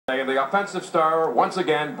The offensive star, once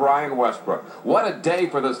again, Brian Westbrook. What a day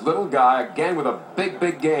for this little guy, again with a big,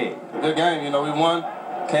 big game. Good game, we won.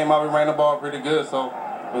 Came out, we ran the ball pretty good, so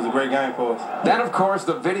it was a great game for us. Then, of course,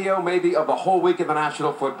 the video maybe of the whole week of the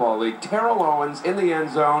National Football League. Terrell Owens in the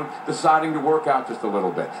end zone, deciding to work out just a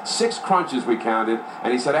little bit. 6 crunches we counted,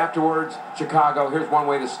 and he said afterwards, Chicago, here's one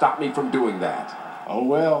way to stop me from doing that. Oh,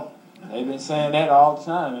 well, they've been saying that all the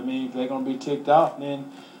time. I mean, if they're going to be ticked off,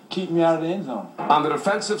 then keep me out of the end zone. On the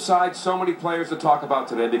defensive side, so many players to talk about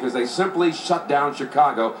today because they simply shut down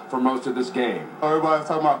Chicago for most of this game. Everybody's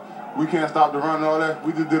talking about we can't stop the run and all that.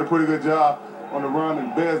 We just did a pretty good job on the run,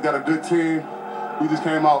 and Bears got a good team. We just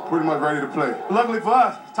came out pretty much ready to play. Luckily for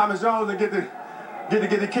us, Thomas Jones didn't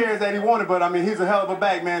get the carries that he wanted, but, I mean, he's a hell of a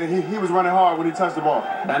back, man, and he was running hard when he touched the ball.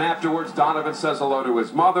 And afterwards, Donovan says hello to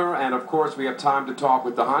his mother, and, of course, we have time to talk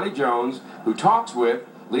with Dhani Jones, who talks with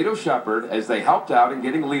Lito Sheppard as they helped out in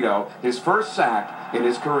getting Lito his first sack in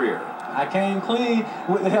his career. I came clean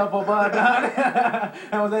with the help of Dhani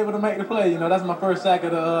and was able to make the play. That's my first sack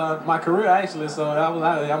of my career, actually, so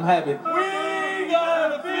I'm happy. We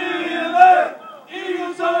got a feeling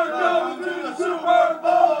Eagles are going to the Super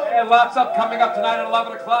Bowl. And lots up coming up tonight at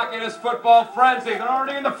 11 o'clock in his football frenzy. They're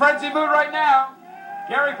already in the frenzy mood right now.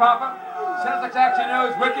 Gary Papa, Celtics Action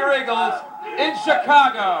News with your Eagles in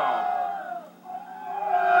Chicago.